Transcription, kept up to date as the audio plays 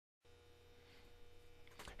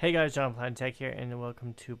Hey guys, John Plan Tech here, and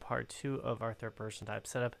welcome to part 2 of our third-person type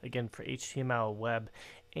setup, again for HTML, web,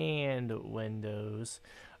 and Windows.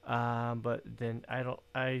 But then I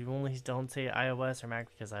only don't say iOS or Mac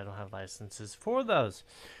because I don't have licenses for those.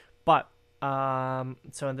 But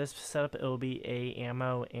so in this setup, it will be a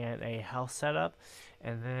ammo and a health setup,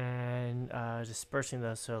 and then dispersing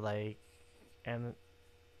those so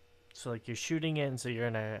like you're shooting in, so you're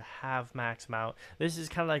gonna have max amount. This is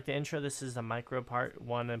kind of like the intro. This is the micro part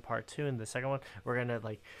 1 and part 2, and the second one we're gonna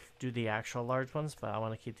like do the actual large ones, but I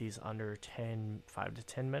want to keep these under 5 to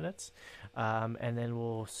 10 minutes. And then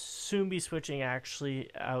we'll soon be switching actually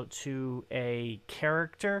out to a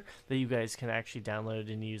character that you guys can actually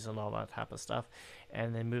download and use and all that type of stuff,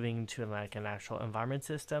 and then moving to like an actual environment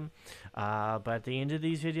system. But at the end of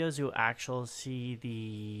these videos, you'll actually see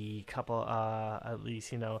the couple, at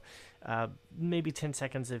least, maybe 10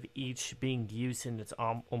 seconds of each being used in its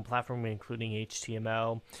own platform, including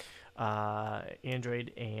HTML,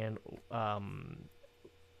 Android, and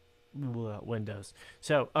Windows.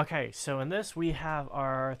 So, okay, so in this, we have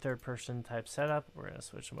our third person type setup. We're going to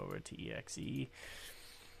switch them over to EXE.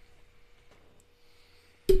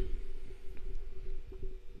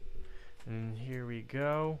 And here we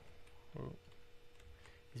go.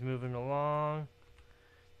 He's moving along.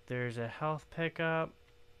 There's a health pickup.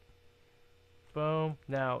 Boom.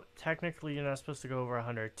 Now, technically, you're not supposed to go over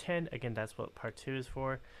 110. Again, that's what part 2 is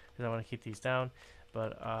for, because I want to keep these down.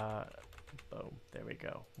 But, boom. There we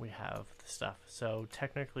go. We have the stuff. So,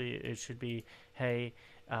 technically, it should be, hey,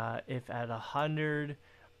 if at 100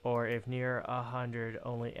 or if near 100,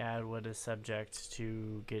 only add what is subject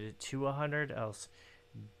to get it to 100, else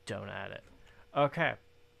don't add it. Okay.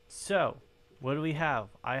 So, what do we have?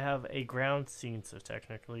 I have a ground scene, so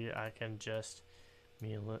technically I can just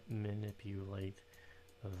manipulate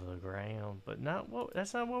the ground, but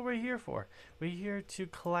that's not what we're here for. We're here to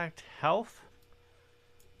collect health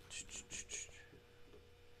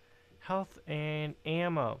and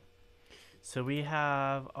ammo. So we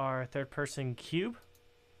have our third person cube,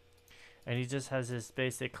 and he just has this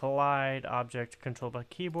basic collide object controlled by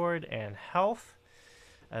keyboard and health,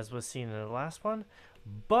 as was seen in the last one.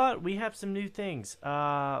 But we have some new things.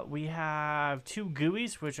 We have 2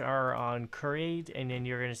 GUIs, which are on Create, and then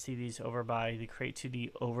you're going to see these over by the Create 2D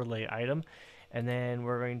overlay item. And then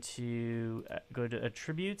we're going to go to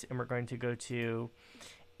Attributes, and we're going to go to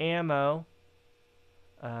Ammo.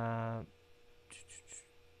 I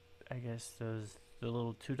guess the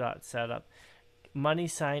little 2-dot setup. Money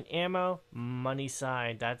sign ammo, money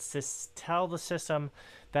sign. That's to tell the system,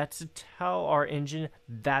 that's to tell our engine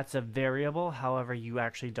that's a variable. However, you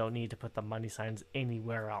actually don't need to put the money signs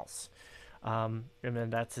anywhere else. And then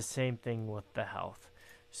that's the same thing with the health.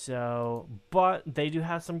 So, but they do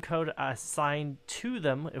have some code assigned to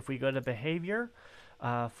them. If we go to behavior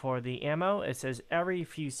for the ammo, it says every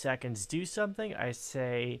few seconds do something. I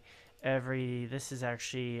say this is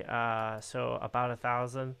actually, so about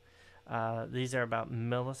 1,000. These are about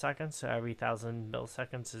milliseconds, so every 1,000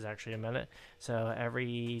 milliseconds is actually a minute. So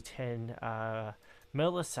every 10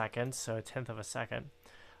 milliseconds, so a tenth of a second,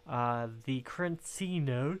 the currency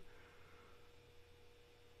node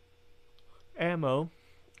ammo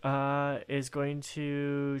is going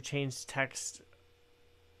to change text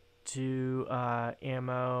to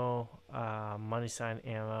ammo, money sign,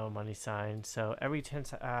 ammo, money sign. So every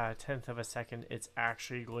tenth of a second, it's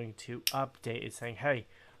actually going to update. It's saying, hey,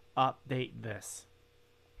 update this.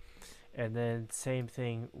 And then same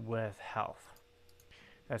thing with health.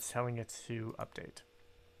 That's telling it to update.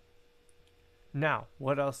 Now,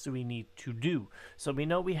 what else do we need to do? So we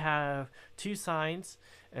know we have 2 signs,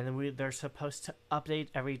 and then they're supposed to update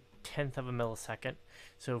every tenth of a millisecond.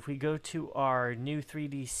 So if we go to our new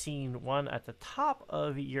 3D scene 1 at the top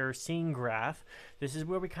of your scene graph, this is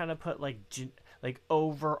where we kind of put like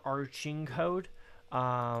overarching code.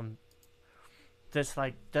 This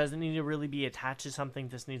like doesn't need to really be attached to something.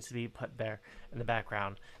 This needs to be put there in the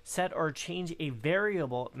background. Set or change a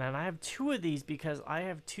variable. And I have 2 of these because I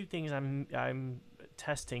have 2 things I'm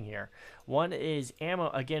testing here. One is ammo.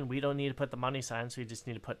 Again, we don't need to put the money sign, so we just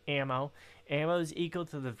need to put ammo. Ammo is equal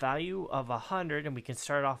to the value of 100, and we can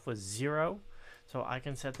start off with 0. So I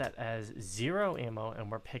can set that as 0 ammo,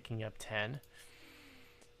 and we're picking up 10.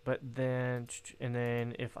 But then, and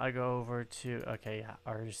then if I go over to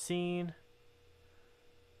our scene.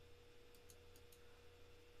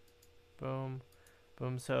 Boom,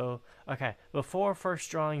 boom. So, okay, before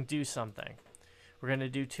first drawing, do something. We're going to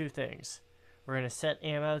do 2 things. We're going to set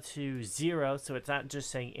ammo to 0, so it's not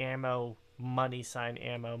just saying ammo, money sign,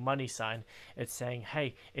 ammo, money sign. It's saying,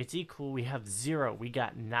 hey, it's equal, we have 0, we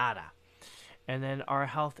got nada. And then our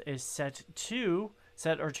health is set to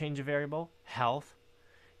Set or change a variable, health,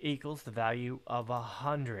 equals the value of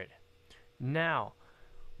 100. Now,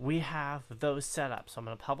 we have those set up. So I'm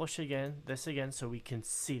going to publish this again so we can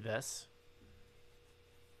see this.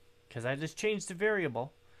 Because I just changed the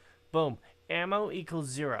variable. Boom. Ammo equals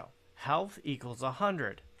 0. Health equals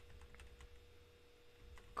 100.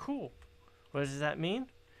 Cool. What does that mean?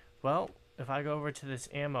 Well, if I go over to this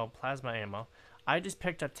ammo, plasma ammo, I just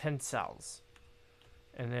picked up 10 cells.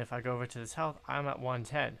 And then if I go over to this health, I'm at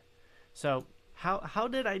 110. So how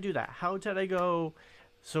did I do that? How did I go?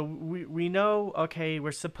 So we know, okay,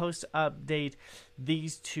 we're supposed to update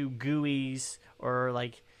these two GUIs or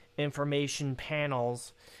like information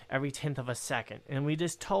panels every 10th of a second. And we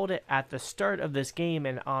just told it at the start of this game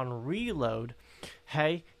and on reload,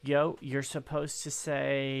 hey, yo, you're supposed to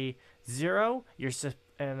say 0,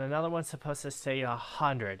 and another one's supposed to say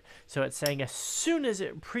 100. So it's saying as soon as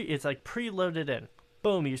it's like preloaded in.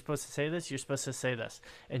 Boom, you're supposed to say this, you're supposed to say this,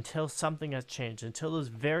 until something has changed, until those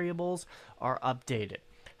variables are updated.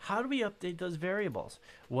 How do we update those variables?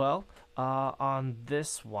 Well, on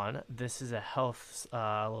this one, this is a health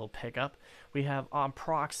little pickup, we have on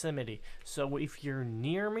proximity. So if you're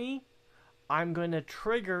near me, I'm going to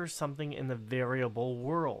trigger something in the variable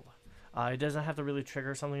world. It doesn't have to really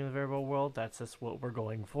trigger something in the variable world, that's just what we're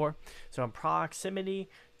going for. So on proximity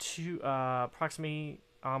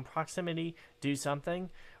proximity, do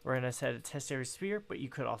something. We're going to set a test area sphere, but you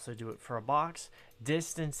could also do it for a box.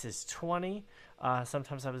 Distance is 20.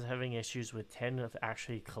 Sometimes I was having issues with 10 of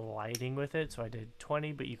actually colliding with it, so I did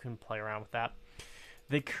 20, but you can play around with that.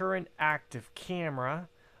 The current active camera,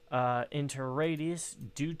 enter radius,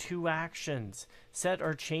 do 2 actions. Set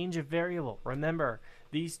or change a variable. Remember,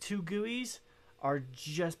 these two GUIs are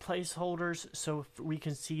just placeholders so we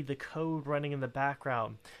can see the code running in the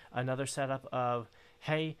background. Another setup of,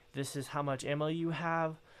 hey, this is how much ammo you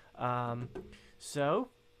have. So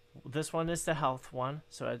this one is the health one.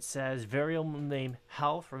 So it says variable name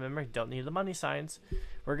health. Remember, don't need the money signs.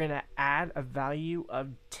 We're going to add a value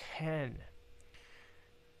of 10.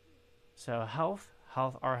 So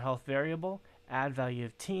our health variable, add value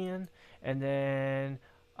of 10, and then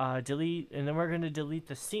delete, and then we're going to delete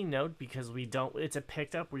the C node because it's a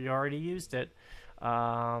picked up, we already used it.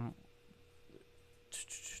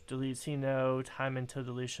 Delete C node, time until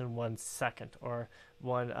deletion 1 second, or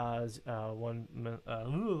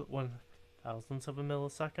 1/1000th of a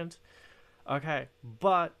millisecond. Okay,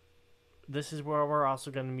 but this is where we're also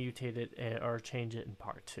going to mutate it or change it in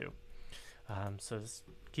part 2. So just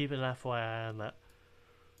keep an FYI on that.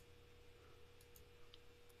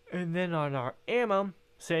 And then on our ammo,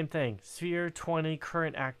 same thing. Sphere 20,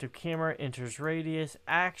 current active camera, enters radius,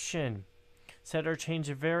 action. Set or change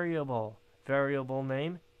a variable. Variable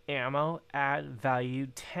name, ammo, add value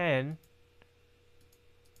 10.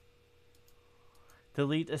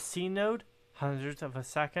 Delete a C node, hundredths of a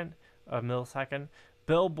second, a millisecond.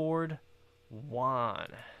 Billboard 1.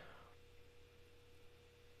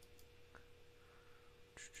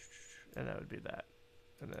 And that would be that.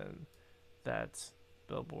 And then that's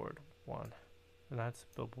billboard 1. And that's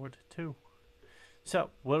billboard 2. So,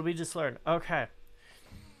 what did we just learn? Okay.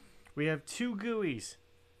 We have 2 GUIs.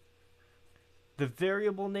 The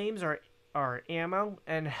variable names are ammo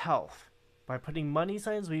and health. By putting money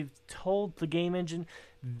signs, we've told the game engine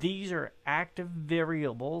these are active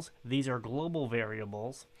variables. These are global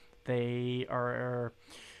variables. They are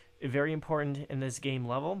very important in this game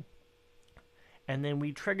level. And then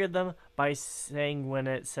we triggered them by saying when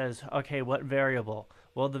it says, okay, what variable?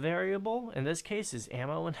 Well, the variable in this case is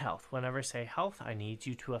ammo and health. Whenever I say health, I need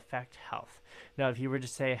you to affect health. Now, if you were to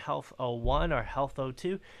say health 01 or health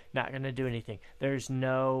 02, not going to do anything. There's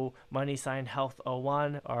no money sign health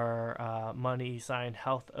 01 or money sign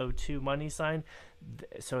health 02 money sign,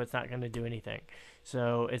 so it's not going to do anything.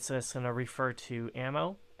 So it's just going to refer to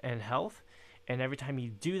ammo and health. And every time you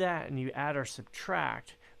do that and you add or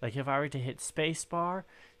subtract, like if I were to hit spacebar,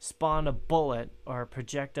 spawn a bullet or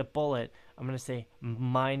project a bullet, I'm going to say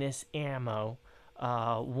minus ammo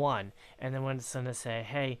 1. And then when it's going to say,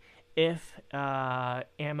 hey, if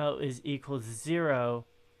ammo is equal to 0,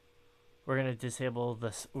 we're going to disable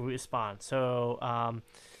this response. So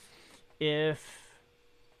if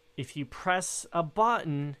you press a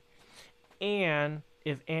button and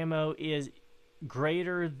if ammo is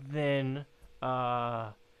greater than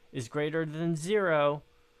 0,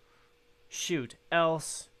 shoot,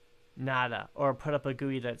 else nada, or put up a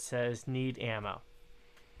GUI that says need ammo.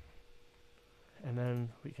 And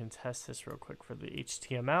then we can test this real quick for the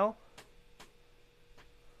HTML.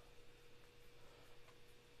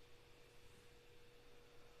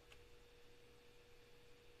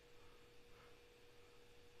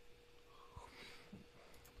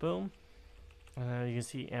 Boom. And then you can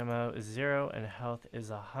see ammo is 0 and health is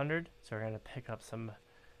 100. So we're going to pick up some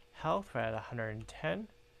health. We're at 110.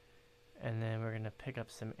 And then we're going to pick up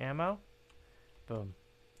some ammo. Boom.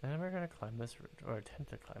 And then we're going to climb this ridge, or attempt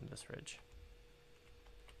to climb this ridge.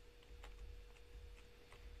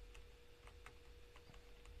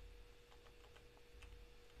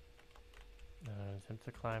 Attempt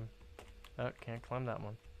to climb. Oh, can't climb that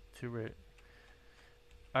one. Too rude.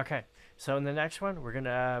 Okay, so in the next one, we're going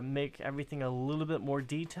to make everything a little bit more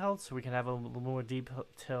detailed so we can have a little more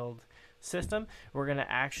detailed system. We're going to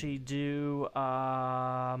actually do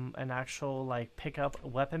an actual like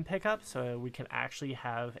weapon pickup, so we can actually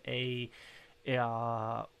have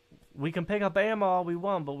we can pick up ammo all we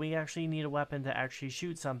want, but we actually need a weapon to actually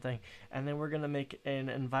shoot something. And then we're going to make an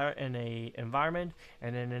environment,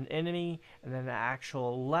 and then an enemy, and then an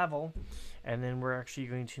actual level, and then we're actually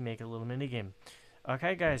going to make a little mini game.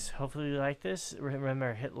 Okay, guys, hopefully you like this.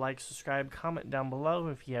 Remember, hit like, subscribe, comment down below.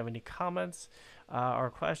 If you have any comments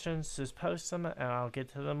or questions, just post them, and I'll get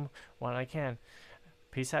to them when I can.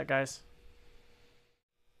 Peace out, guys.